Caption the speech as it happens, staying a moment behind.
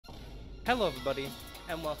Hello everybody,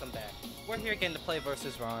 and welcome back. We're here again to play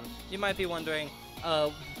versus Ron. You might be wondering,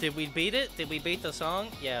 did we beat it? Did we beat the song?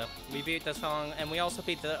 Yeah, we beat the song, and we also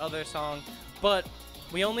beat the other song, but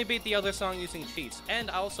we only beat the other song using cheats.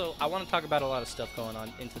 And also, I want to talk about a lot of stuff going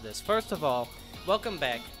on into this. First of all, welcome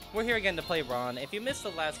back. We're here again to play Ron. If you missed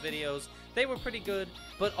the last videos, they were pretty good,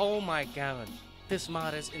 but oh my god, this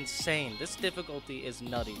mod is insane. This difficulty is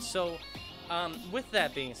nutty. So, with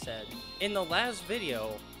that being said, in the last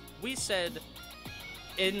video, we said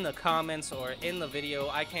in the comments or in the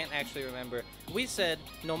video, I can't actually remember, we said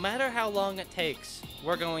no matter how long it takes,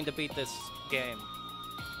 we're going to beat this game.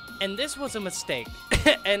 And this was a mistake.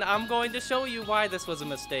 And I'm going to show you why this was a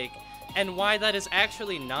mistake and why that is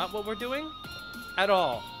actually not what we're doing at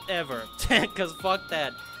all, ever. Because fuck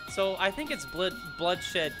that. So I think it's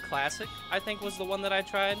Bloodshed Classic, I think was the one that I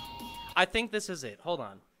tried. I think this is it. Hold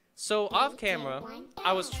on. So off camera,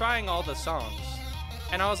 I was trying all the songs.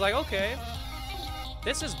 And I was like, okay,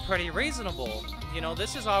 this is pretty reasonable. You know,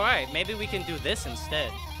 this is alright. Maybe we can do this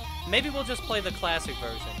instead. Maybe we'll just play the classic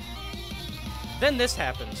version. Then this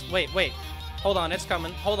happens. Wait. Hold on, it's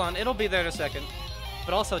coming. Hold on, it'll be there in a second.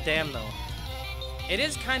 But also, damn though. It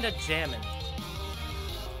is kind of jamming.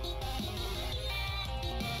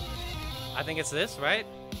 I think it's this, right?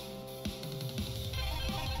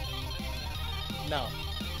 No.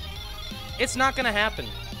 It's not gonna happen.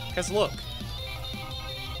 Because look.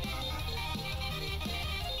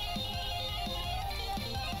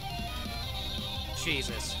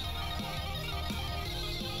 Jesus.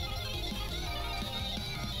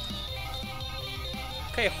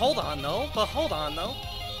 Okay, hold on though.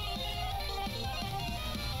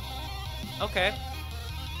 Okay.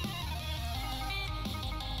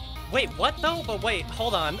 Wait, what though? But wait,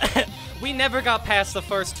 hold on. We never got past the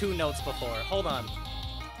first two notes before. Hold on.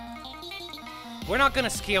 We're not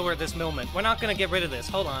gonna skewer this moment. We're not gonna get rid of this.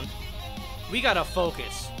 Hold on. We gotta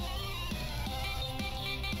focus.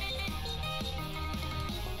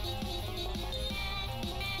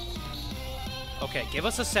 Okay, give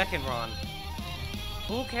us a second, Ron.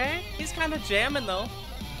 Okay, he's kind of jamming, though.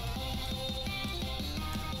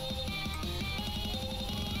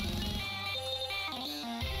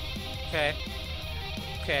 Okay.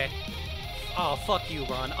 Oh, fuck you,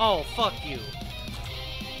 Ron. Oh, fuck you.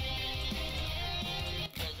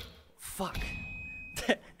 Fuck.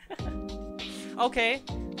 Okay,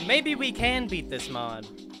 maybe we can beat this mod.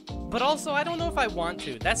 But also, I don't know if I want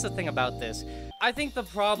to. That's the thing about this. I think the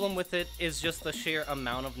problem with it is just the sheer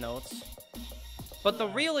amount of notes. But the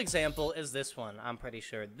real example is this one, I'm pretty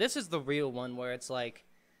sure. This is the real one where it's like,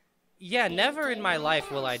 yeah, never in my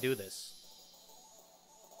life will I do this.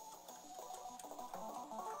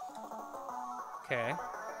 Okay.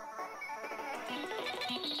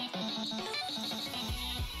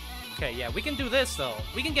 Okay, yeah, we can do this though.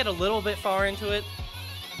 We can get a little bit far into it,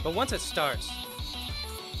 but once it starts...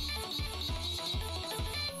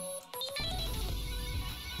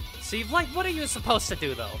 See, like, what are you supposed to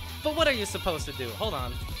do, though? But what are you supposed to do? Hold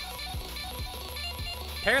on.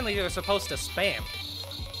 Apparently, you're supposed to spam.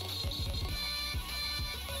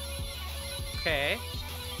 Okay.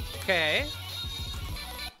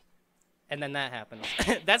 And then that happens.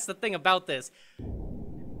 That's the thing about this.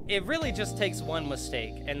 It really just takes one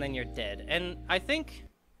mistake, and then you're dead. And I think...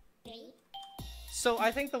 So,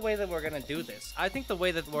 I think the way that we're gonna do this, I think the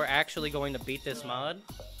way that we're actually going to beat this mod,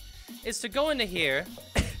 is to go into here...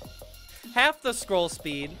 half the scroll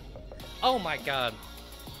speed. Oh my god.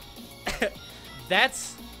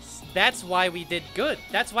 That's why we did good.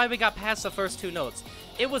 That's why we got past the first two notes.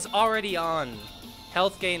 It was already on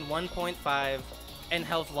health gain 1.5 and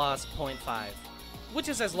health loss 0.5. Which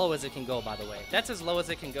is as low as it can go, by the way. That's as low as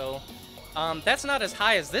it can go. That's not as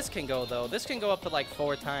high as this can go, though. This can go up to like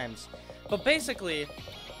 4 times. But basically,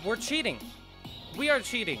 we're cheating. We are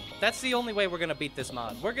cheating. That's the only way we're gonna beat this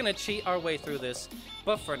mod. We're gonna cheat our way through this.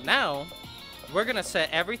 But for now, we're gonna set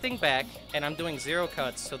everything back, and I'm doing 0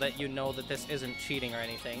 cuts so that you know that this isn't cheating or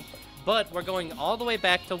anything. But we're going all the way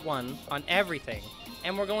back to 1 on everything.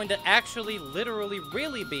 And we're going to actually, literally,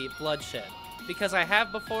 really beat Bloodshed. Because I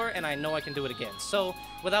have before, and I know I can do it again. So,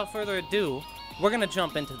 without further ado, we're gonna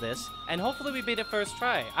jump into this, and hopefully we beat it first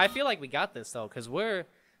try. I feel like we got this, though, because we're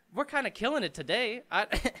kind of killing it today.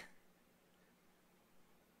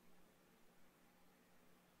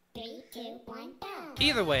 3, 2, 1, go!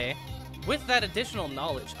 Either way, with that additional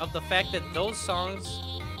knowledge of the fact that those songs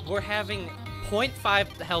were having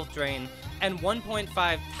 0.5 health drain and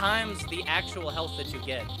 1.5 times the actual health that you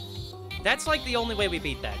get, that's like the only way we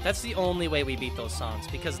beat that. That's the only way we beat those songs,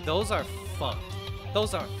 because those are fucked.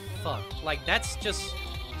 Those are fucked. Like, that's just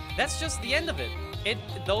the end of it.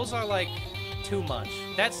 Those are like too much.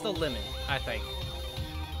 That's the limit, I think.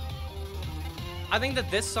 I think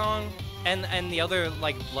that this song and the other,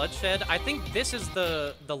 like, Bloodshed, I think this is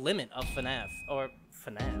the limit of FNF. Or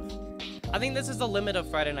FNF. I think this is the limit of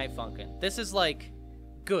Friday Night Funkin'. This is, like,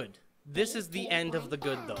 good. This is the end of the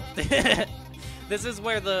good, though. This is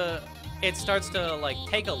where it starts to, like,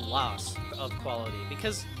 take a loss of quality.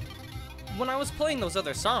 Because when I was playing those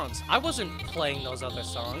other songs, I wasn't playing those other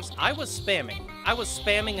songs. I was spamming. I was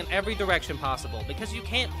spamming in every direction possible. Because you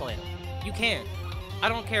can't play them. You can't. I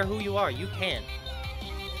don't care who you are. You can't.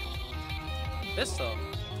 This, though.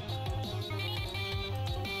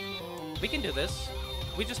 We can do this.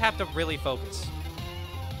 We just have to really focus.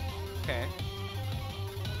 Okay.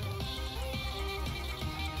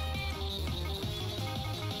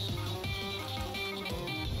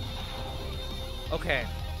 Okay.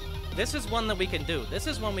 This is one that we can do. This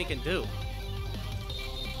is one we can do.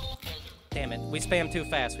 Damn it. We spam too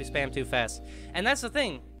fast. We spam too fast. And that's the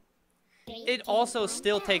thing. It also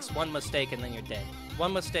still takes one mistake and then you're dead.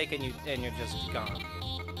 One mistake and you're just gone.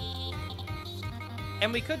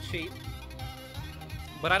 And we could cheat.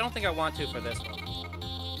 But I don't think I want to for this one.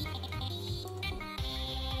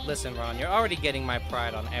 Listen, Ron, you're already getting my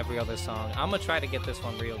pride on every other song. I'm gonna try to get this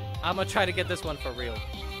one real. I'm gonna try to get this one for real.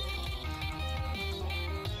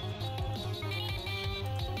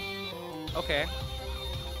 Okay.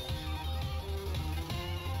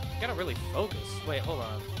 Gotta really focus. Wait, hold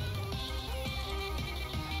on.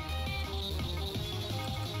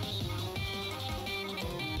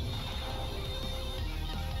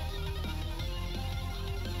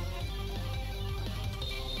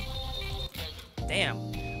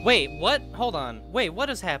 Damn. Wait, what? Hold on. Wait, what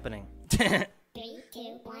is happening? 3,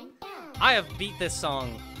 2, 1, go. I have beat this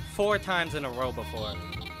song 4 times in a row before.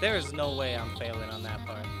 There is no way I'm failing on that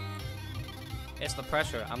part. It's the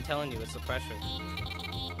pressure. I'm telling you, it's the pressure.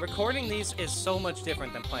 Recording these is so much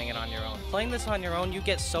different than playing it on your own. Playing this on your own, you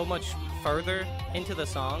get so much further into the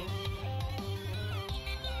song.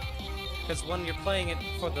 Because when you're playing it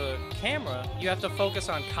for the camera, you have to focus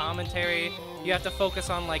on commentary. You have to focus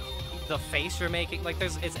on, like, the face you're making. Like,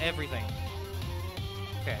 it's everything.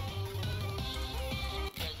 Okay.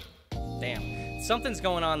 Damn. Something's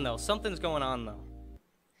going on, though. Something's going on, though.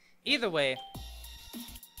 Either way,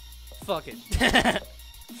 fuck it.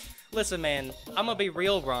 Listen, man, I'm gonna be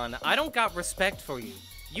real, Ron. I don't got respect for you.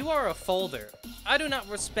 You are a folder. I do not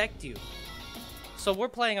respect you. So we're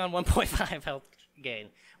playing on 1.5 health gain.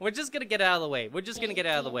 We're just gonna get it out of the way. We're just gonna get it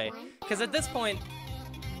out of the way. Because at this point,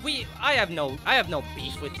 I have no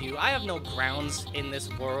beef with you. I have no grounds in this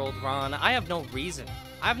world, Ron. I have no reason.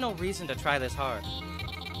 I have no reason to try this hard.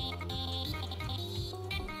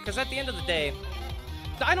 Because at the end of the day,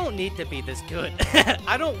 I don't need to be this good.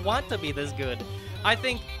 I don't want to be this good. I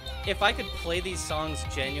think if I could play these songs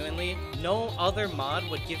genuinely, no other mod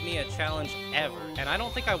would give me a challenge ever. And I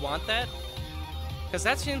don't think I want that. Because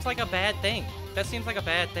that seems like a bad thing. That seems like a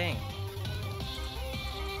bad thing.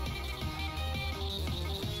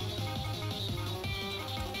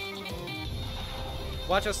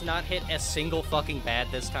 Watch us not hit a single fucking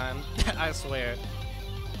bad this time. I swear.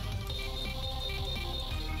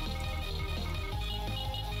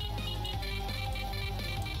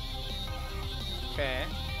 Okay.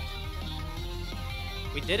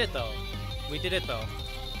 We did it though. We did it though.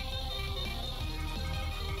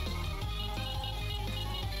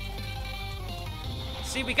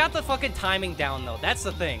 See, we got the fucking timing down though. That's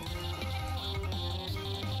the thing.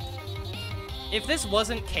 If this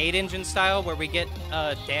wasn't Cade Engine style, where we get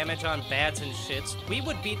damage on bads and shits, we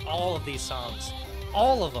would beat all of these songs.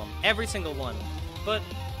 All of them. Every single one. But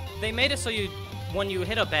they made it so you, when you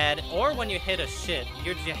hit a bad, or when you hit a shit,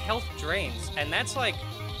 your health drains. And that's like,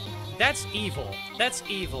 that's evil. That's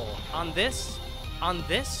evil. On this,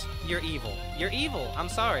 you're evil. You're evil. I'm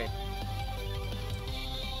sorry.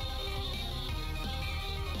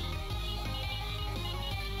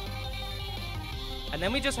 And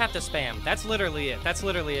then we just have to spam. That's literally it. That's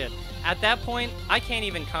literally it. At that point, I can't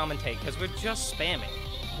even commentate because we're just spamming.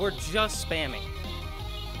 We're just spamming.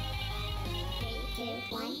 3, 2,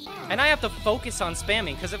 1, go. And I have to focus on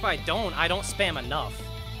spamming because if I don't spam enough.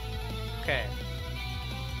 Okay.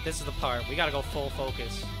 This is the part. We gotta go full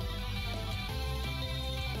focus.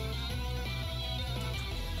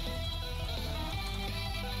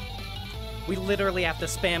 We literally have to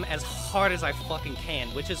spam as hard as I fucking can,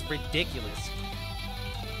 which is ridiculous.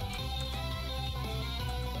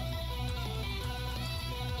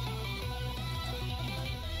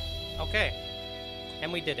 Okay.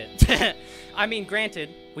 And we did it. I mean, granted,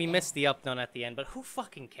 we missed the up down at the end, but who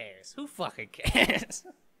fucking cares? Who fucking cares?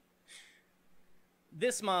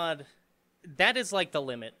 This mod that is like the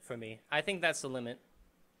limit for me. I think that's the limit.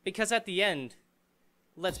 Because at the end,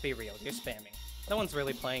 let's be real, you're spamming. No one's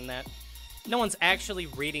really playing that. No one's actually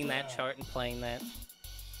reading that chart and playing that.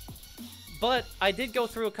 But I did go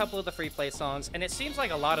through a couple of the free play songs, and it seems like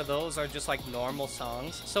a lot of those are just like normal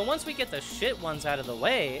songs. So once we get the shit ones out of the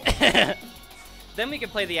way, then we can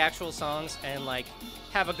play the actual songs and like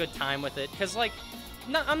have a good time with it. Cause like,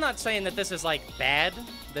 I'm not saying that this is like bad,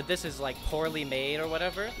 that this is like poorly made or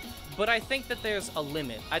whatever, but I think that there's a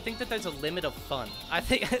limit. I think that there's a limit of fun. I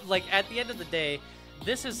think like at the end of the day,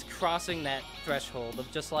 this is crossing that threshold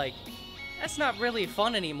of just like, that's not really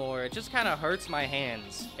fun anymore. It just kind of hurts my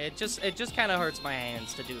hands. It just kind of hurts my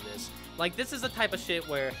hands to do this. Like, this is the type of shit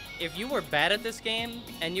where if you were bad at this game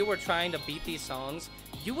and you were trying to beat these songs,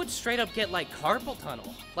 you would straight up get, like, carpal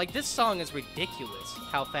tunnel. Like, this song is ridiculous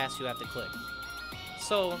how fast you have to click.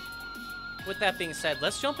 So, with that being said,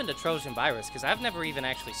 let's jump into Trojan Virus, because I've never even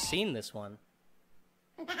actually seen this one.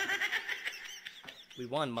 We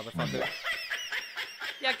won, motherfucker.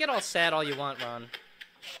 Yeah, get all sad all you want, Ron.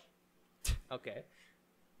 Okay.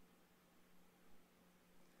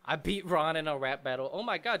 I beat Ron in a rap battle. Oh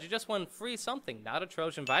my god, you just won free something, not a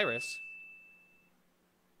Trojan Virus.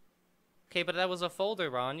 Okay, but that was a folder,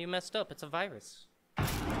 Ron. You messed up. It's a virus.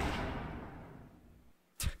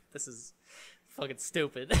 This is fucking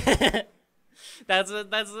stupid.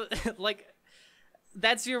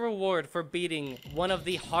 That's your reward for beating one of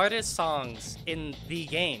the hardest songs in the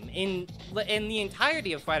game, in the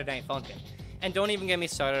entirety of Friday Night Funkin'. And don't even get me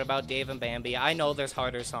started about Dave and Bambi. I know there's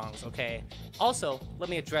harder songs, okay? Also, let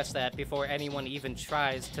me address that before anyone even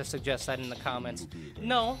tries to suggest that in the comments.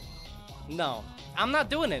 No, I'm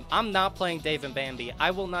not doing it. I'm not playing Dave and Bambi.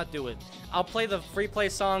 I will not do it. I'll play the free play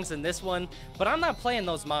songs in this one, but I'm not playing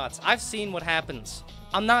those mods. I've seen what happens.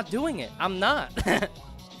 I'm not doing it. I'm not.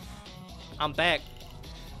 I'm back.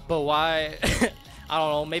 But why? I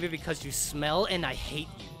don't know. Maybe because you smell and I hate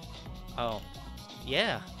you. Oh.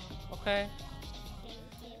 Yeah. Okay.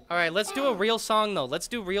 Alright, let's do a real song, though. Let's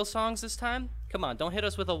do real songs this time. Come on, don't hit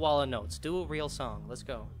us with a wall of notes. Do a real song. Let's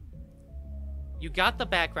go. You got the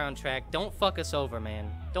background track. Don't fuck us over,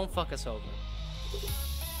 man. Don't fuck us over.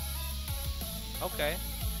 Okay.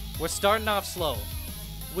 We're starting off slow,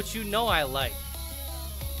 which you know I like.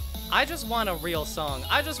 I just want a real song.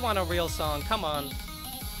 I just want a real song. Come on.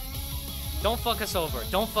 Don't fuck us over.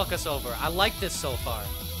 Don't fuck us over. I like this so far.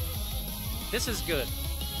 This is good.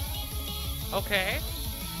 Okay.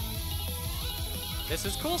 This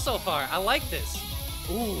is cool so far. I like this.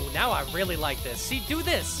 Ooh, now I really like this. See, do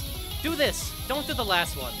this. Do this. Don't do the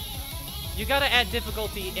last one. You gotta add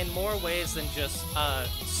difficulty in more ways than just,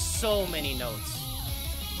 so many notes.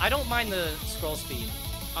 I don't mind the scroll speed.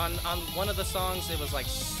 On one of the songs, it was, like,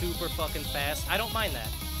 super fucking fast. I don't mind that.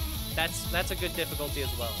 That's a good difficulty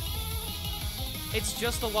as well. It's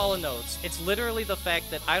just the wall of notes. It's literally the fact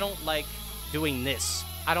that I don't like doing this.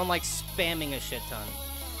 I don't like spamming a shit ton.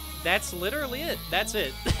 That's literally it. That's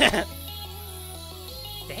it.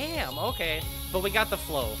 Damn, okay. But we got the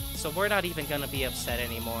flow, so we're not even gonna be upset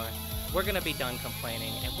anymore. We're gonna be done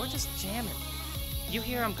complaining, and we're just jamming. You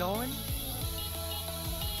hear I'm going?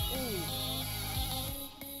 Ooh.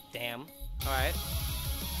 Damn. Alright.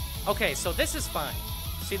 Okay, so this is fine.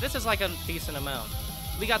 See, this is like a decent amount.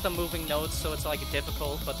 We got the moving notes, so it's like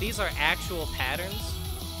difficult, but these are actual patterns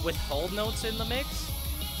with hold notes in the mix.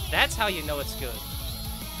 That's how you know it's good.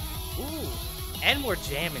 Ooh. And we're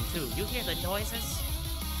jamming, too. You hear the noises?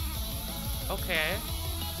 Okay.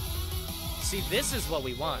 See, this is what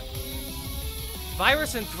we want.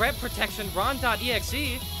 Virus and threat protection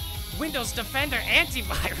RON.exe. Windows Defender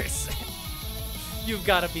antivirus. You've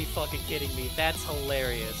got to be fucking kidding me. That's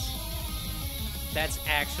hilarious. That's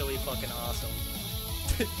actually fucking awesome.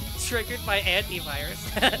 Triggered by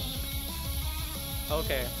antivirus.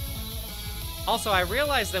 Okay. Also, I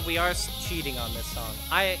realized that we are cheating on this song.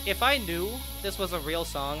 If I knew this was a real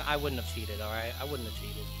song, I wouldn't have cheated, alright? I wouldn't have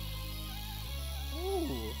cheated.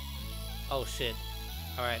 Ooh. Oh, shit.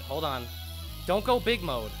 Alright, hold on. Don't go big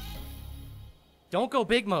mode. Don't go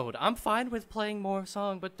big mode. I'm fine with playing more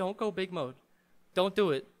song, but don't go big mode. Don't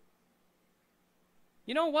do it.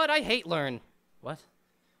 You know what? I hate learn. What?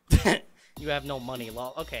 You have no money,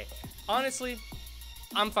 lol. Okay. Honestly,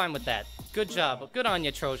 I'm fine with that. Good job. Good on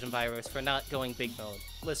you, Trojan Virus, for not going big mode.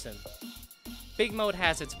 Listen. Big mode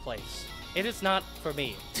has its place. It is not for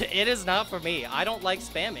me. It is not for me. I don't like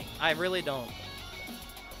spamming. I really don't.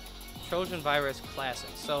 Trojan Virus Classic.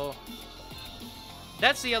 So,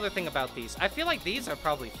 that's the other thing about these. I feel like these are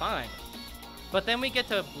probably fine. But then we get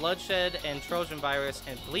to Bloodshed and Trojan Virus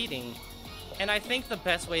and Bleeding, and I think the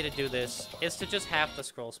best way to do this is to just half the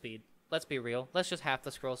scroll speed. let's be real. Let's just half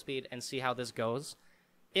the scroll speed and see how this goes.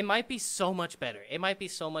 It might be so much better. It might be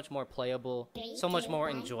so much more playable, so much more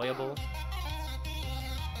enjoyable.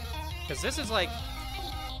 Because this is like...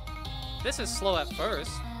 This is slow at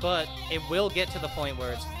first, but it will get to the point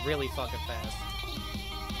where it's really fucking fast.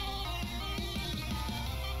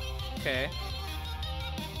 Okay.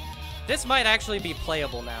 This might actually be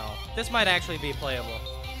playable now. This might actually be playable.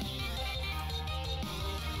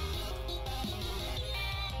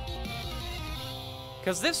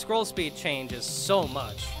 Because this scroll speed changes so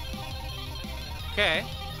much. Okay.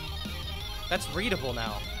 That's readable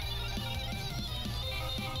now.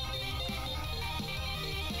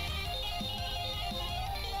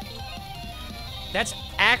 That's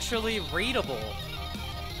actually readable.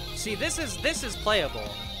 See, this is playable.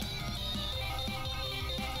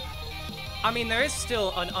 I mean, there is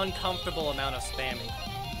still an uncomfortable amount of spamming.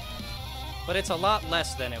 But it's a lot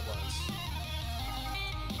less than it was.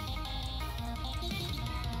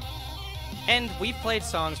 And we've played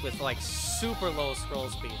songs with, like, super low scroll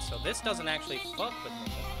speed, so this doesn't actually fuck with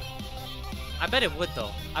me. I bet it would,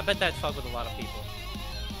 though. I bet that'd fuck with a lot of people.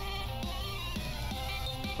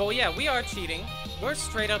 But yeah, we are cheating. We're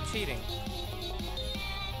straight up cheating.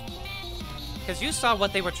 Because you saw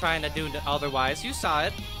what they were trying to do otherwise. You saw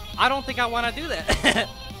it. I don't think I want to do that.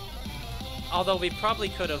 Although we probably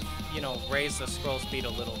could have, you know, raised the scroll speed a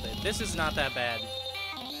little bit. This is not that bad.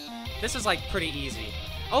 This is, like, pretty easy.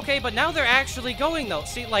 Okay, but now they're actually going, though.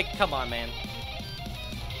 See, like, come on, man.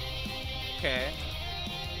 Okay.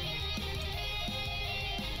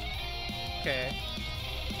 Okay.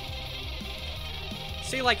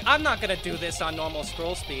 See, like, I'm not gonna do this on normal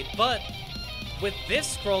scroll speed, but with this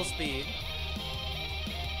scroll speed,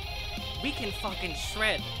 we can fucking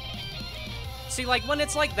shred. See, like, when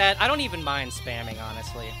it's like that, I don't even mind spamming,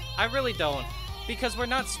 honestly. I really don't, because we're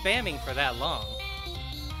not spamming for that long.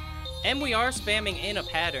 And we are spamming in a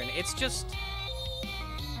pattern. It's just...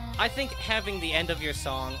 I think having the end of your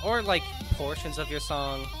song, or, like, portions of your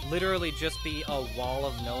song, literally just be a wall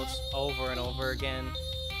of notes over and over again.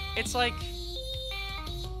 It's like...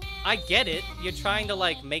 I get it. You're trying to,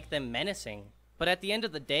 like, make them menacing. But at the end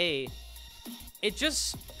of the day, it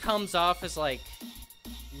just comes off as, like,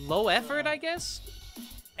 low effort, I guess?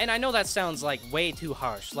 And I know that sounds, like, way too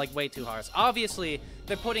harsh. Like, way too harsh. Obviously,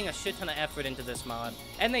 they're putting a shit ton of effort into this mod.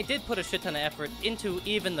 And they did put a shit ton of effort into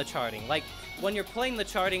even the charting. Like, when you're playing the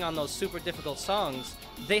charting on those super difficult songs,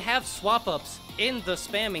 they have swap-ups in the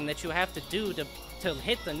spamming that you have to do to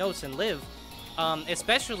hit the notes and live.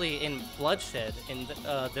 Especially in Bloodshed, in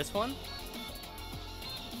this one.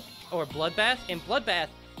 Or Bloodbath. In Bloodbath,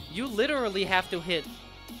 you literally have to hit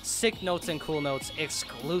sick notes and cool notes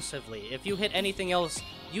exclusively. If you hit anything else,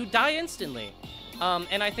 you die instantly.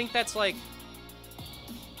 And I think that's like...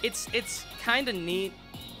 It's kind of neat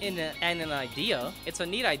in an idea. It's a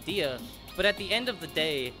neat idea, but at the end of the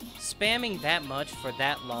day, spamming that much for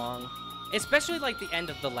that long, especially like the end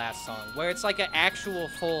of the last song, where it's like an actual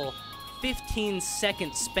full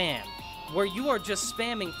 15-second spam, where you are just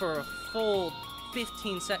spamming for a full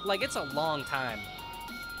 15 seconds. Like, it's a long time.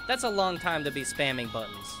 That's a long time to be spamming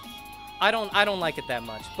buttons. I don't like it that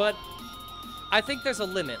much, but I think there's a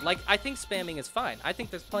limit. Like, I think spamming is fine. I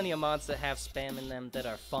think there's plenty of mods that have spam in them that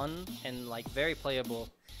are fun and, like, very playable.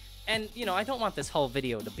 And, you know, I don't want this whole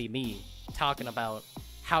video to be me talking about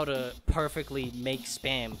how to perfectly make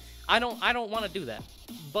spam. I don't want to do that.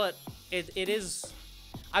 But it is...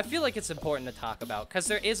 I feel like it's important to talk about, because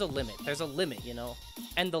there is a limit. There's a limit, you know?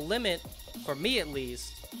 And the limit, for me at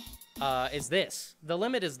least, is this. The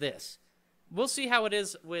limit is this. We'll see how it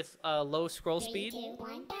is with low scroll speed. 3, 2,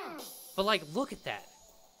 1, go. But, like, look at that.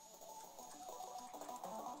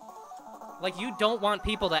 Like, you don't want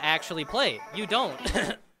people to actually play. You don't.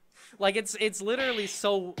 Like, it's literally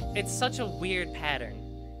so... It's such a weird pattern.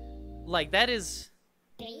 Like, that is...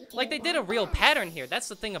 3, 2, Like, they did a 1, real go. pattern here. That's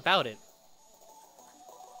the thing about it.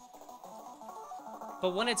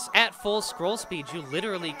 But when it's at full scroll speed, you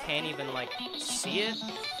literally can't even, like, see it.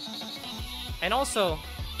 And also,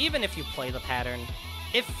 even if you play the pattern,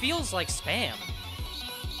 it feels like spam.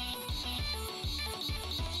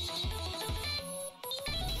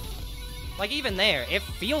 Like, even there, it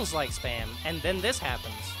feels like spam, and then this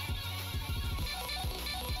happens.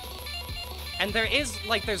 And there is,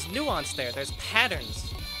 like, there's nuance there, there's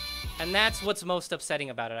patterns. And that's what's most upsetting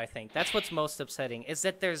about it, I think. That's what's most upsetting, is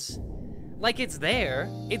that there's... Like, it's there,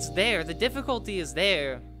 the difficulty is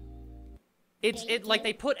there. Like,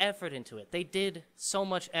 they put effort into it. They did so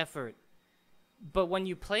much effort. But when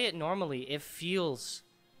you play it normally, it feels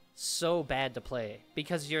so bad to play.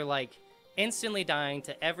 Because you're, like, instantly dying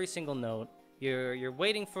to every single note. You're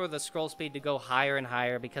waiting for the scroll speed to go higher and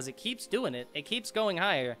higher because it keeps doing it. It keeps going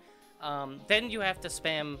higher. Then you have to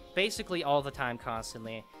spam basically all the time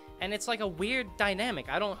constantly. And it's like a weird dynamic.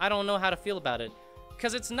 I don't know how to feel about it.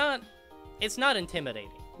 Because it's not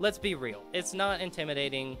intimidating. Let's be real. It's not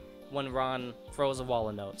intimidating when Ron throws a wall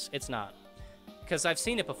of notes. It's not. Because I've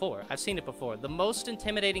seen it before. The most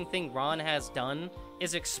intimidating thing Ron has done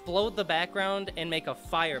is explode the background and make a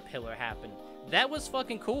fire pillar happen. That was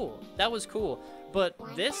fucking cool. That was cool. But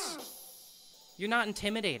this, you're not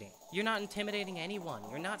intimidating. You're not intimidating anyone.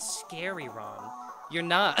 You're not scary, Ron. You're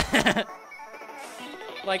not.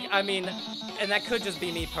 Like, I mean, and that could just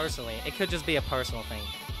be me personally. It could just be a personal thing.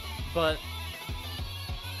 But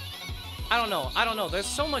I don't know. There's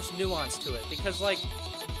so much nuance to it because, like,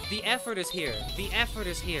 the effort is here.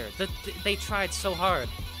 They tried so hard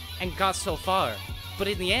and got so far. But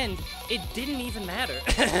in the end, it didn't even matter.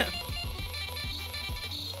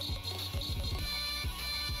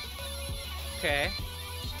 Okay.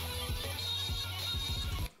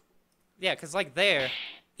 Yeah, because, like,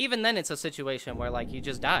 even then it's a situation where, like, you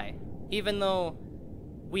just die. Even though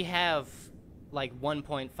we have, like,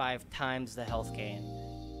 1.5 times the health gain.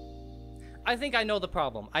 I think I know the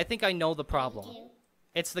problem.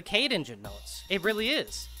 It's the Cade engine notes. It really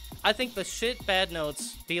is. I think the shit bad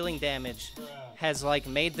notes dealing damage has, like,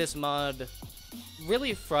 made this mod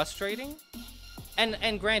really frustrating.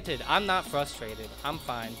 And granted, I'm not frustrated. I'm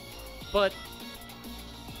fine. But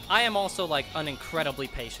I am also, like, an incredibly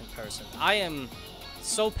patient person. I am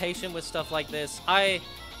so patient with stuff like this. I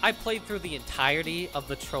played through the entirety of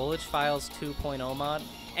the Trollage Files 2.0 mod,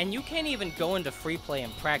 and you can't even go into free play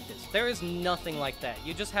and practice. There is nothing like that.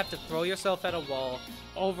 You just have to throw yourself at a wall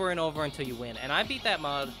over and over until you win. And I beat that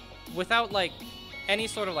mod without, like, any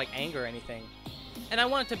sort of, like, anger or anything. And I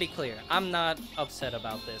want it to be clear, I'm not upset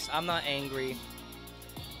about this. I'm not angry.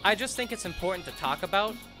 I just think it's important to talk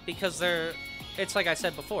about because it's like I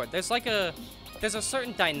said before, there's a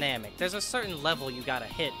certain dynamic, there's a certain level you gotta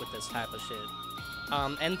hit with this type of shit.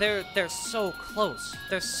 And they're so close.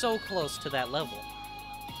 They're so close to that level.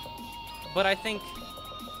 But I think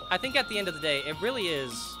at the end of the day, it really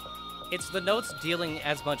is, it's the notes dealing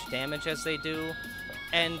as much damage as they do,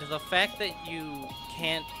 and the fact that you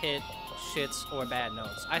can't hit shits or bad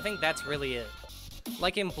notes. I think that's really it.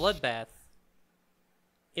 Like in Bloodbath,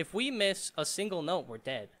 if we miss a single note, we're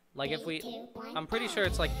dead. Like if I'm pretty sure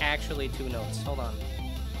it's like actually 2 notes. Hold on.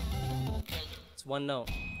 It's 1 note.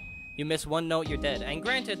 You miss 1 note, you're dead. And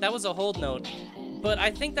granted, that was a hold note, but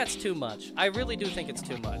I think that's too much. I really do think it's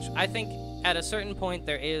too much. I think at a certain point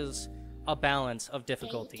there is a balance of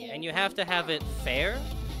difficulty, and you have to have it fair.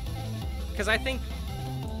 Because I think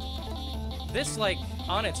this, like,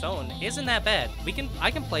 on its own, isn't that bad.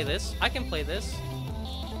 I can play this.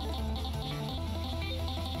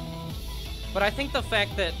 But I think the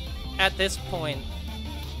fact that, at this point,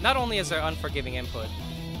 not only is there unforgiving input,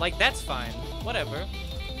 like, that's fine, whatever.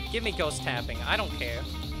 Give me ghost tapping, I don't care.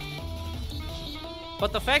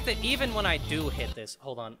 But the fact that even when I do hit this,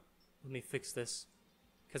 hold on, let me fix this,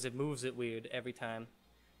 because it moves it weird every time.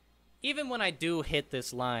 Even when I do hit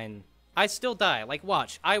this line, I still die. Like,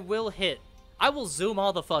 watch, I will zoom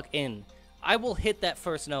all the fuck in. I will hit that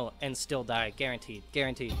first note and still die, guaranteed,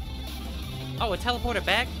 guaranteed. Oh, it teleported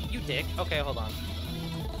back? You dick. Okay, hold on.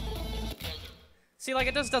 See, like,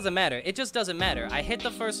 it just doesn't matter. It just doesn't matter. I hit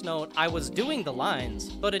the first note, I was doing the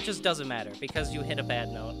lines, but it just doesn't matter because you hit a bad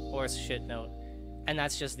note or a shit note, and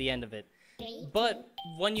that's just the end of it. But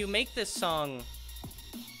when you make this song,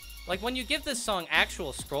 like, when you give this song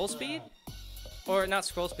actual scroll speed, or not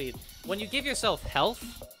scroll speed, when you give yourself health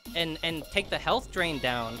and take the health drain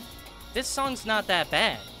down, this song's not that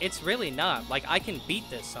bad. It's really not. Like, I can beat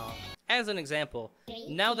this song. As an example,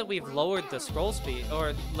 now that we've lowered the scroll speed,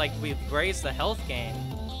 or, like, we've raised the health gain,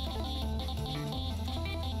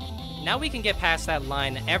 now we can get past that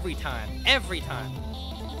line every time. Every time!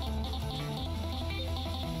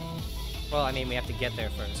 Well, I mean, we have to get there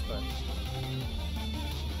first, but...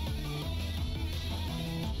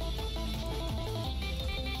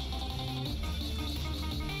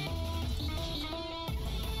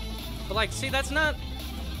 But, like, see, that's not...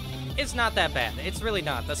 It's not that bad. It's really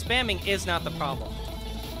not. The spamming is not the problem.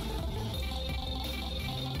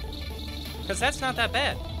 Because that's not that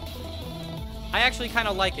bad. I actually kind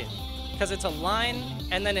of like it. Because it's a line,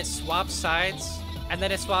 and then it swaps sides, and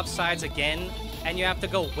then it swaps sides again, and you have to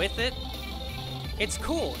go with it. It's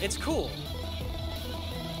cool. It's cool.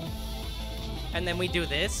 And then we do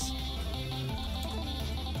this.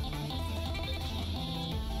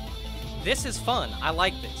 This is fun. I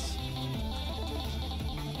like this.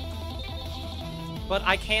 But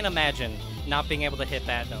I can't imagine not being able to hit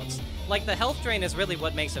bad notes. Like, the health drain is really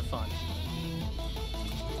what makes it fun.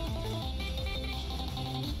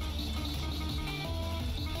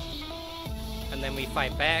 And then we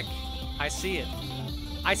fight back. I see it.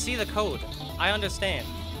 I see the code. I understand.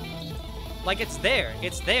 Like, it's there.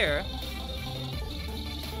 It's there.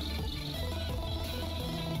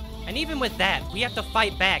 And even with that, we have to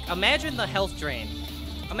fight back. Imagine the health drain.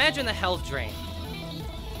 Imagine the health drain.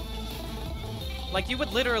 Like, you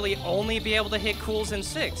would literally only be able to hit cools in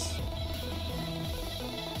 6.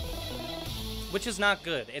 Which is not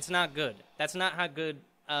good. It's not good. That's not how good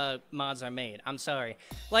mods are made. I'm sorry.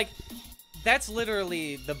 Like, that's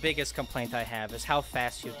literally the biggest complaint I have, is how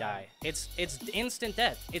fast you die. It's instant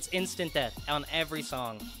death. It's instant death on every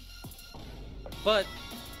song. But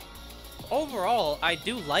overall, I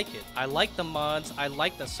do like it. I like the mods. I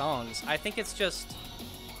like the songs. I think it's just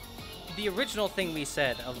the original thing we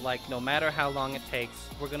said of, like, no matter how long it takes,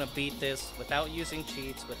 we're gonna beat this without using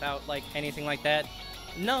cheats, without, like, anything like that.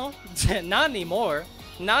 No, not anymore.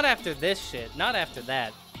 Not after this shit. Not after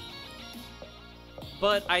that.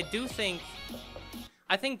 But I do think,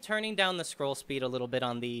 I think turning down the scroll speed a little bit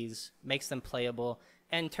on these makes them playable,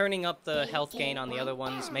 and turning up the health gain on the other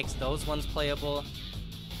ones makes those ones playable.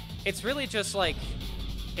 It's really just like,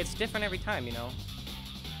 it's different every time, you know?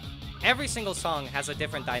 Every single song has a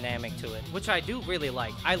different dynamic to it, which I do really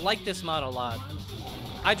like. I like this mod a lot.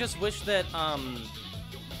 I just wish that,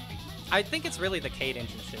 I think it's really the Cade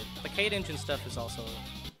Engine shit. The Cade Engine stuff is also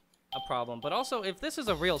a problem. But also, if this is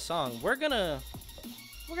a real song, we're gonna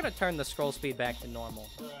turn the scroll speed back to normal.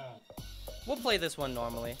 We'll play this one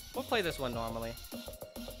normally. We'll play this one normally.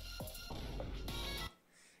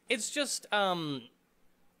 It's just,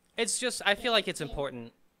 I feel like it's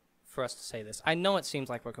important for us to say this. I know it seems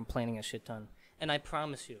like we're complaining a shit ton, and I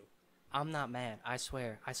promise you, I'm not mad. I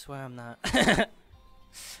swear I'm not.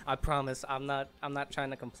 I promise, I'm not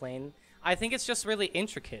trying to complain. I think it's just really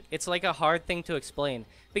intricate. It's like a hard thing to explain,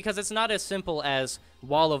 because it's not as simple as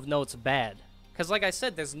wall of notes bad. Because like I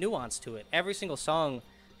said, there's nuance to it. Every single song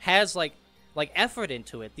has like effort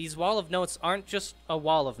into it. These wall of notes aren't just a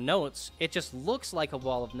wall of notes. It just looks like a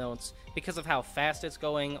wall of notes because of how fast it's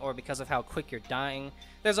going, or because of how quick you're dying.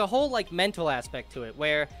 There's a whole like mental aspect to it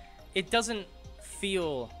where it doesn't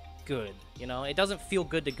feel good, you know? It doesn't feel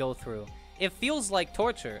good to go through. It feels like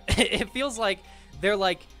torture. It feels like they're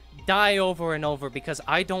like, die over and over because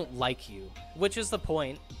I don't like you. Which is the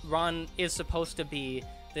point. Ron is supposed to be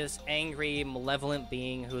this angry, malevolent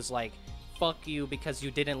being who's like, fuck you because you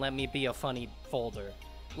didn't let me be a funny folder.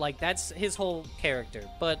 Like, that's his whole character.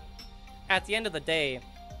 But at the end of the day,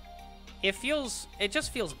 it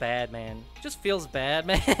just feels bad, man. It just feels bad,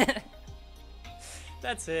 man.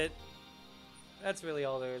 That's it. That's really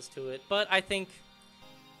all there is to it. But I think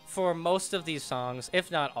for most of these songs,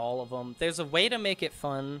 if not all of them, there's a way to make it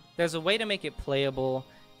fun. There's a way to make it playable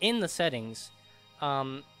in the settings.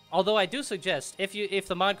 Although I do suggest, if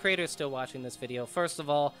the mod creator is still watching this video, first of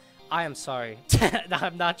all, I am sorry.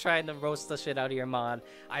 I'm not trying to roast the shit out of your mod.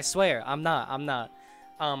 I swear, I'm not.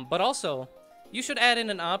 But also, you should add in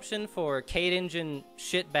an option for Cade Engine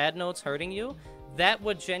shit bad notes hurting you. That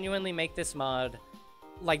would genuinely make this mod,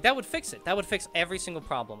 like, that would fix it. That would fix every single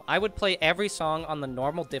problem. I would play every song on the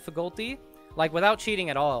normal difficulty, like, without cheating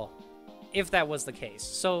at all, if that was the case.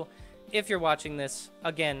 So, if you're watching this,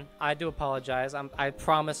 again, I do apologize. I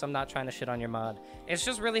promise I'm not trying to shit on your mod. It's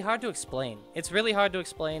just really hard to explain. It's really hard to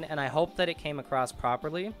explain, and I hope that it came across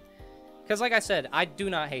properly. Because like I said, I do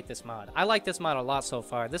not hate this mod. I like this mod a lot so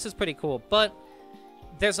far. This is pretty cool, but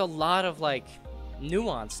there's a lot of, like,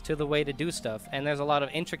 nuance to the way to do stuff, and there's a lot of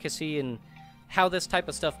intricacy in how this type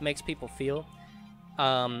of stuff makes people feel.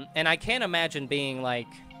 And I can't imagine being, like,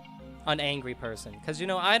 an angry person. Because, you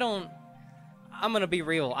know, I'm gonna be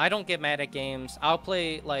real. I don't get mad at games. I'll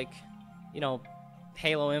play, like, you know,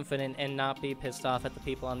 Halo Infinite and not be pissed off at the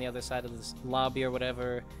people on the other side of this lobby or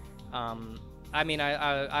whatever. I mean,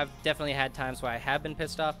 I've definitely had times where I have been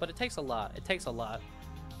pissed off, but it takes a lot. It takes a lot.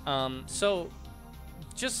 So,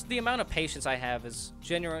 just the amount of patience I have is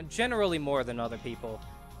generally more than other people.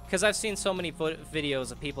 Because I've seen so many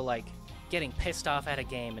videos of people, like, getting pissed off at a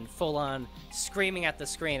game and full-on screaming at the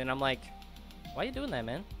screen, and I'm like, why are you doing that,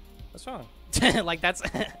 man? What's wrong? Like, that's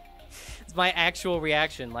it's my actual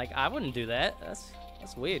reaction. Like, I wouldn't do that.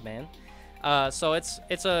 That's weird, man. So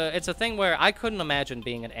it's a thing where I couldn't imagine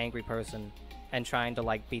being an angry person and trying to,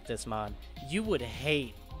 like, beat this mod. You would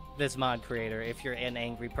hate this mod creator if you're an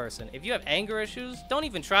angry person. If you have anger issues, don't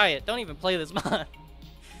even try it. Don't even play this mod.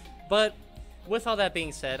 But with all that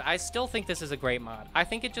being said, I still think this is a great mod. I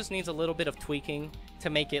think it just needs a little bit of tweaking to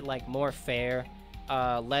make it, like, more fair,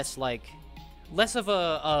 less, like, less of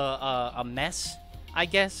a mess, I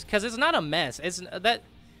guess, because it's not a mess. It's that.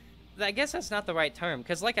 I guess that's not the right term,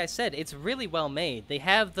 because like I said, it's really well made. They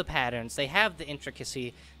have the patterns, they have the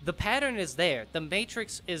intricacy. The pattern is there. The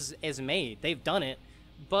matrix is made. They've done it,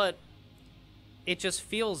 but it just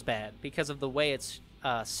feels bad because of the way it's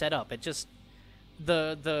set up. It just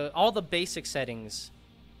all the basic settings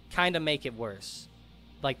kind of make it worse,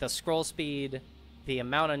 like the scroll speed, the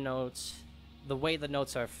amount of notes, the way the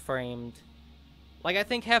notes are framed. Like, I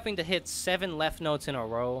think having to hit 7 left notes in a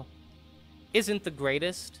row isn't the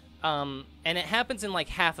greatest. And it happens in like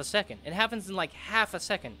half a second. It happens in like half a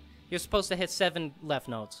second. You're supposed to hit 7 left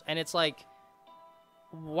notes, and it's like,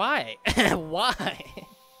 why? Why?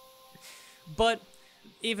 But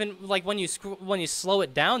even like when you slow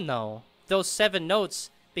it down, though, those 7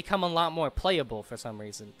 notes become a lot more playable for some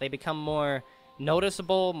reason. They become more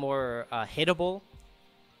noticeable, more hittable,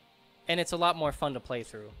 and it's a lot more fun to play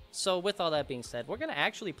through. So with all that being said, we're gonna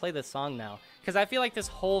actually play this song now, because I feel like this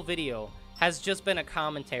whole video has just been a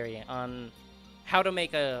commentary on how to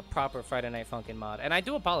make a proper Friday Night Funkin' mod. And I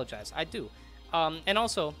do apologize. I do. And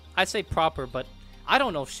also, I say proper, but I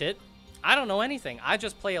don't know shit. I don't know anything. I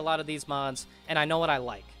just play a lot of these mods, and I know what I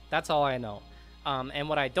like. That's all I know. And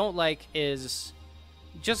what I don't like is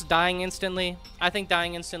just dying instantly. I think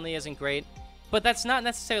dying instantly isn't great. But that's not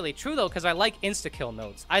necessarily true, though, because I like insta-kill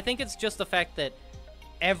notes. I think it's just the fact that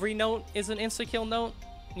every note is an insta-kill note.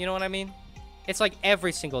 You know what I mean? It's like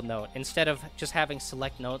every single note, instead of just having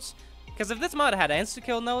select notes. Because if this mod had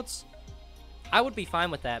insta-kill notes, I would be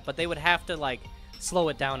fine with that, but they would have to, like, slow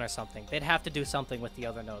it down or something. They'd have to do something with the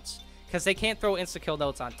other notes. Because they can't throw insta-kill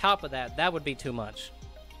notes on top of that. That would be too much.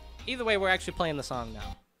 Either way, we're actually playing the song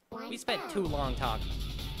now. We spent too long talking.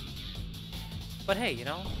 But hey, you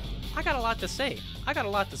know, I got a lot to say. I got a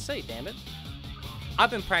lot to say, damn it.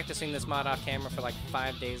 I've been practicing this mod off camera for like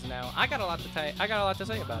 5 days now. I got a lot to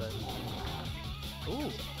say about it.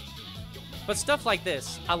 Ooh. But stuff like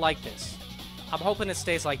this, I like this. I'm hoping it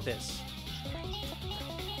stays like this.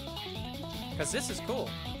 Because this is cool.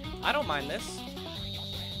 I don't mind this.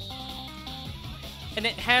 And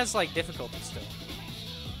it has, like, difficulty still.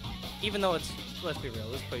 Even though it's, let's be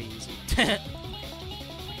real, it's pretty easy.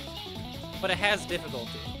 But it has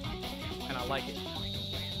difficulty. And I like it.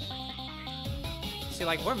 See,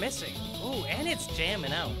 like, we're missing. Ooh, and it's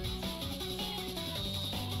jamming out.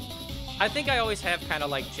 I think I always have kind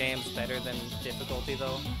of like jams better than difficulty,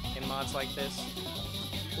 though, in mods like this.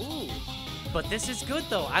 Ooh, but this is good,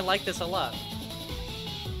 though. I like this a lot.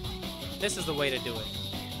 This is the way to do it.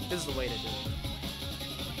 This is the way to do it.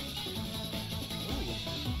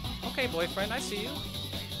 Ooh. Okay, boyfriend, I see you.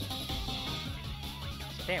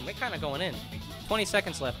 Damn, we're kind of going in. 20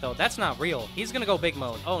 seconds left, though. That's not real. He's gonna go big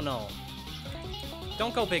mode. Oh, no.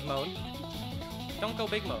 Don't go big mode. Don't go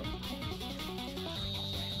big mode.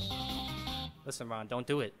 Listen, Ron, don't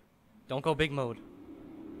do it. Don't go big mode.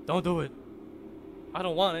 Don't do it. I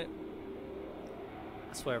don't want it.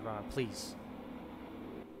 I swear, Ron, please.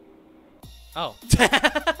 Oh.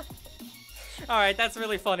 Alright, that's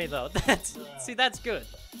really funny, though. See, that's good.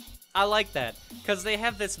 I like that. Because they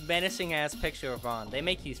have this menacing-ass picture of Ron. They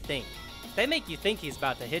make you think. They make you think he's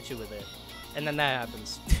about to hit you with it. And then that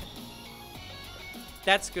happens.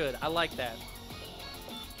 That's good. I like that.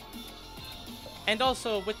 And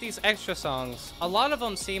also, with these extra songs, a lot of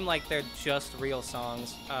them seem like they're just real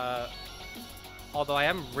songs. Although I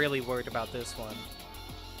am really worried about this one.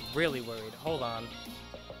 Really worried. Hold on.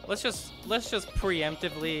 Let's just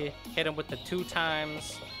preemptively hit him with the 2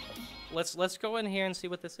 times. Let's go in here and see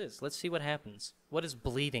what this is. Let's see what happens. What is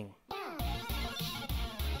bleeding?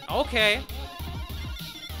 Okay.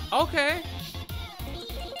 Okay.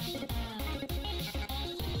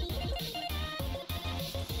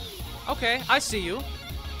 Okay, I see you.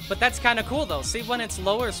 But that's kind of cool, though. See, when it's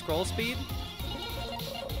lower scroll speed,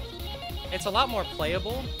 it's a lot more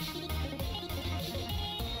playable.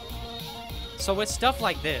 So with stuff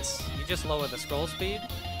like this, you just lower the scroll speed.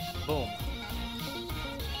 Boom.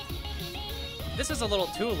 This is a little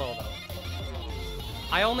too low, though.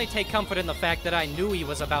 I only take comfort in the fact that I knew he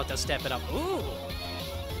was about to step it up. Ooh.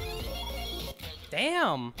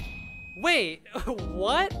 Damn. Wait,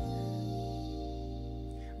 what?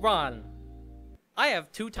 Ron, I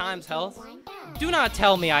have 2 times health. Do not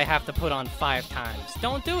tell me I have to put on 5 times.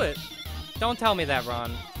 Don't do it. Don't tell me that,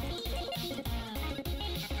 Ron.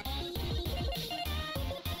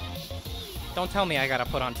 Don't tell me I gotta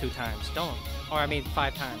put on 2 times. Don't. Or I mean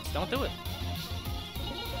 5 times. Don't do it.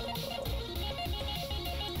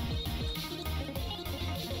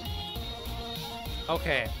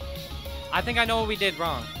 Okay. I think I know what we did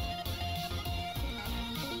wrong.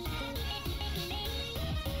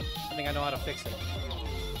 think I know how to fix it.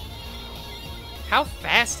 How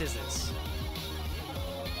fast is this?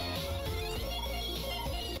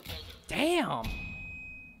 Damn.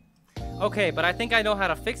 Okay, but I think I know how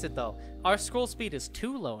to fix it though. Our scroll speed is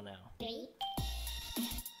too low now. 3,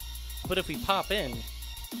 But if we pop in,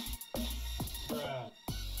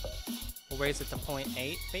 we'll raise it to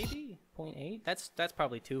 0.8, maybe? 0.8? That's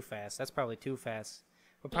probably too fast. That's probably too fast.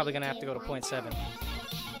 We're probably gonna have to go to 0.7.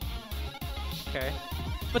 Okay.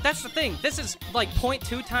 But that's the thing. This is like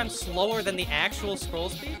 0.2 times slower than the actual scroll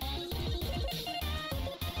speed.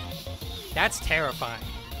 That's terrifying.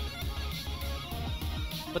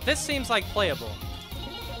 But this seems like playable.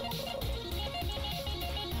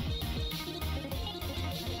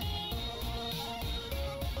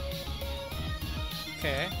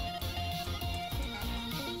 Okay.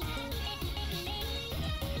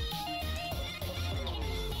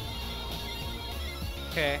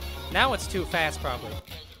 Okay. Now it's too fast, probably.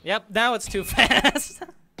 Yep, now it's too fast.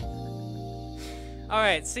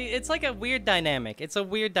 Alright, see, it's like a weird dynamic. It's a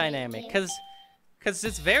weird dynamic, because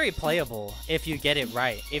it's very playable if you get it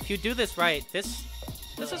right. If you do this right, this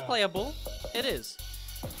is playable. It is.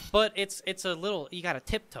 But it's a little, you gotta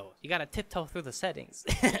tiptoe. You gotta tiptoe through the settings.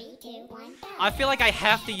 3, 2, 1, go. I feel like I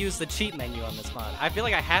have to use the cheat menu on this mod. I feel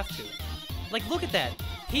like I have to. Like, look at that.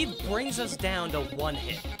 He brings us down to 1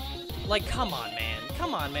 hit. Like, come on, man.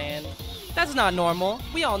 Come on, man. That's not normal.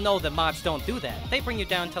 We all know that mods don't do that. They bring you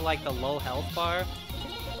down to, like, the low health bar.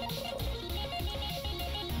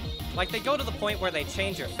 Like, they go to the point where they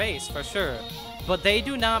change your face, for sure. But they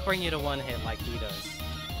do not bring you to 1 hit like he does.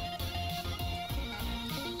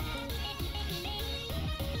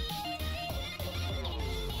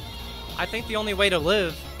 I think the only way to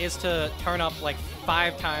live is to turn up, like,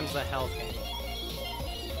 5 times the health gain.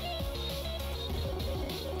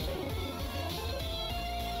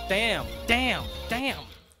 Damn, damn, damn.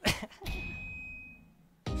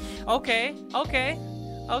 Okay, okay,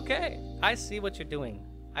 okay. I see what you're doing.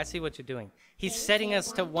 I see what you're doing. He's setting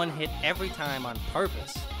us to 1 hit every time on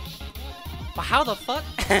purpose. But how the fuck?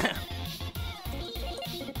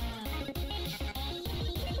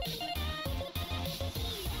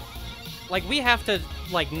 Like, we have to,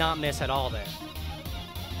 like, not miss at all there.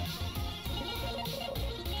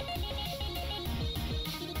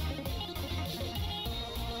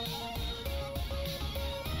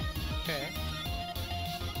 Okay.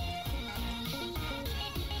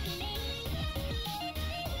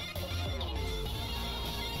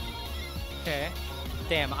 Okay.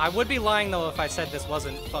 Damn, I would be lying though if I said this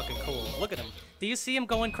wasn't fucking cool. Look at him. Do you see him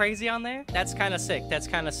going crazy on there? That's kind of sick. That's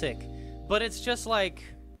kind of sick. But it's just like...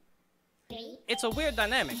 3, It's a weird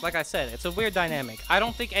dynamic. Like I said, it's a weird dynamic. I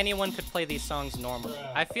don't think anyone could play these songs normally.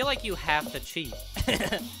 I feel like you have to cheat.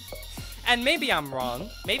 And maybe I'm wrong.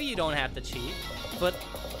 Maybe you don't have to cheat. But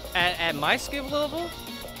at my skill level,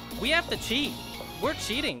 we have to cheat. We're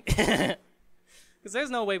cheating. Because there's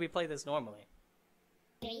no way we play this normally.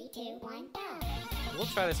 3, 2, 1, go. We'll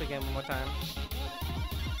try this again one more time.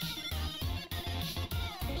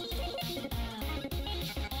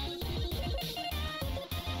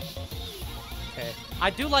 Okay. I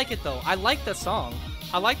do like it though. I like the song.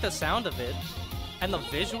 I like the sound of it. And the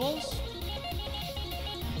visuals.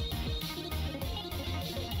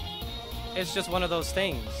 It's just one of those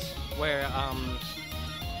things where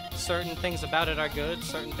certain things about it are good,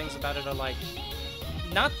 certain things about it are like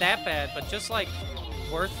not that bad, but just like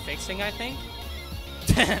worth fixing, I think.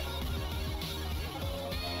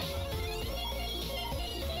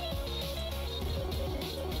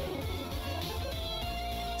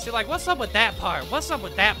 See, like, what's up with that part? What's up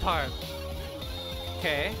with that part?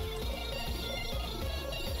 Okay.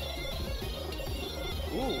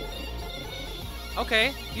 Ooh.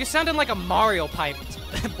 Okay. You sounded like a Mario pipe,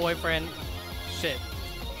 boyfriend. Shit.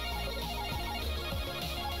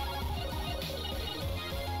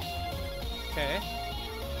 Okay.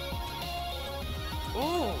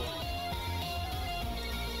 Ooh.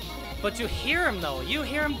 But you hear him, though. You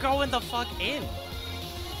hear him going the fuck in.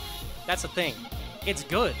 That's the thing. It's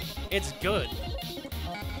good. It's good.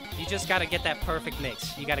 You just gotta get that perfect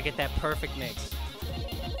mix. You gotta get that perfect mix.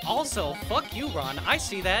 Also, fuck you, Ron. I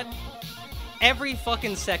see that. Every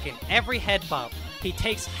fucking second, every head bop, he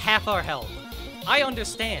takes half our health. I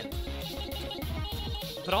understand.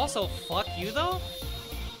 But also, fuck you, though?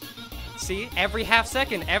 See? Every half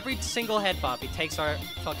second, every single head bop, he takes our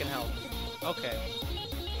fucking health. Okay.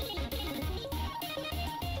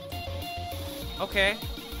 Okay.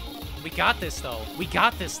 We got this, though. We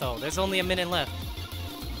got this, though. There's only a minute left.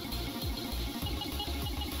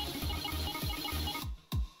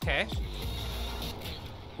 Okay.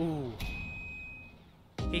 Ooh.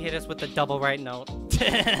 He hit us with the double right note.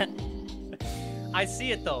 I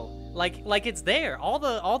see it though. Like it's there. All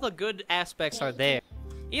the good aspects are there.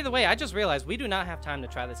 Either way, I just realized we do not have time to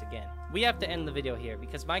try this again. We have to end the video here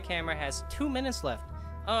because my camera has 2 minutes left.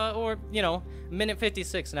 Or, you know, minute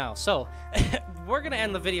 56 now. So, we're gonna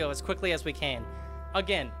end the video as quickly as we can.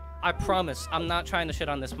 Again, I promise I'm not trying to shit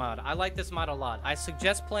on this mod. I like this mod a lot. I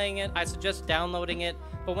suggest playing it. I suggest downloading it.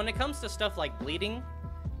 But when it comes to stuff like bleeding,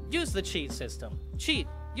 use the cheat system. Cheat.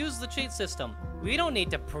 Use the cheat system. We don't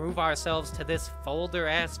need to prove ourselves to this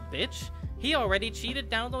folder-ass bitch. He already cheated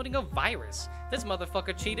downloading a virus. This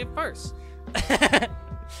motherfucker cheated first.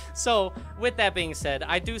 So, with that being said,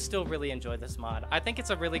 I do still really enjoy this mod. I think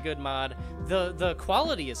it's a really good mod. The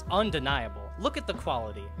quality is undeniable. Look at the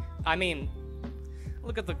quality. I mean,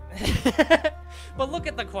 look at the... but look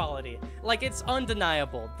at the quality. Like, it's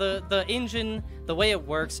undeniable. The engine, the way it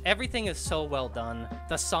works, everything is so well done.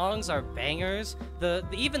 The songs are bangers.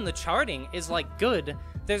 Even the charting is, like, good.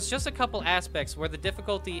 There's just a couple aspects where the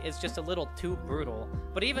difficulty is just a little too brutal.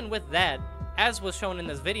 But even with that, as was shown in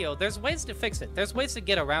this video, there's ways to fix it. There's ways to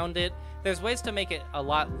get around it. There's ways to make it a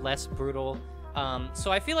lot less brutal.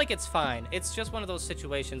 So I feel like it's fine. It's just one of those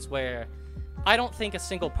situations where I don't think a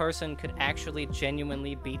single person could actually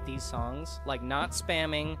genuinely beat these songs. Like, not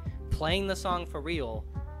spamming, playing the song for real.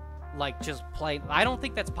 Like, just play. I don't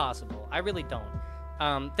think that's possible. I really don't.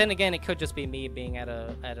 Then again, it could just be me being at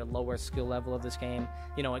a lower skill level of this game.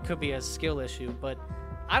 You know, it could be a skill issue, but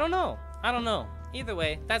I don't know. I don't know. Either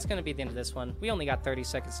way, that's going to be the end of this one. We only got 30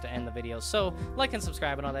 seconds to end the video, so like and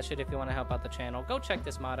subscribe and all that shit if you want to help out the channel. Go check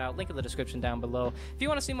this mod out. Link in the description down below. If you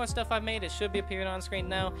want to see more stuff I've made, it should be appearing on screen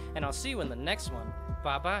now, and I'll see you in the next one.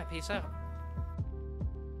 Bye-bye. Peace out.